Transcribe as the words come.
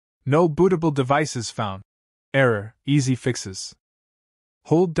No bootable devices found. Error, easy fixes.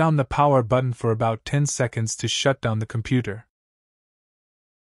 Hold down the power button for about 10 seconds to shut down the computer.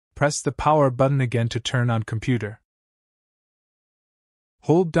 Press the power button again to turn on computer.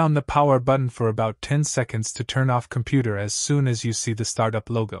 Hold down the power button for about 10 seconds to turn off computer as soon as you see the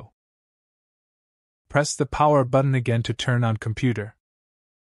startup logo. Press the power button again to turn on computer.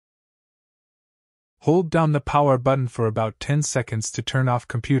 Hold down the power button for about 10 seconds to turn off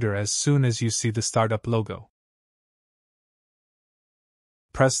computer as soon as you see the startup logo.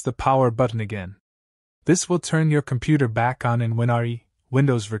 Press the power button again. This will turn your computer back on in WinRE,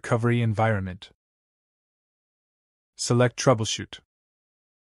 Windows Recovery Environment. Select Troubleshoot.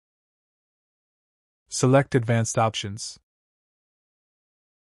 Select Advanced Options.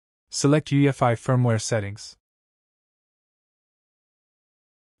 Select UEFI Firmware Settings.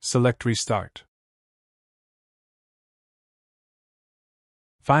 Select Restart.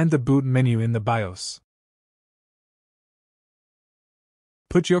 Find the boot menu in the BIOS.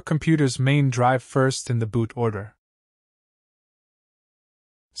 Put your computer's main drive first in the boot order.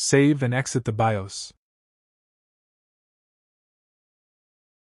 Save and exit the BIOS.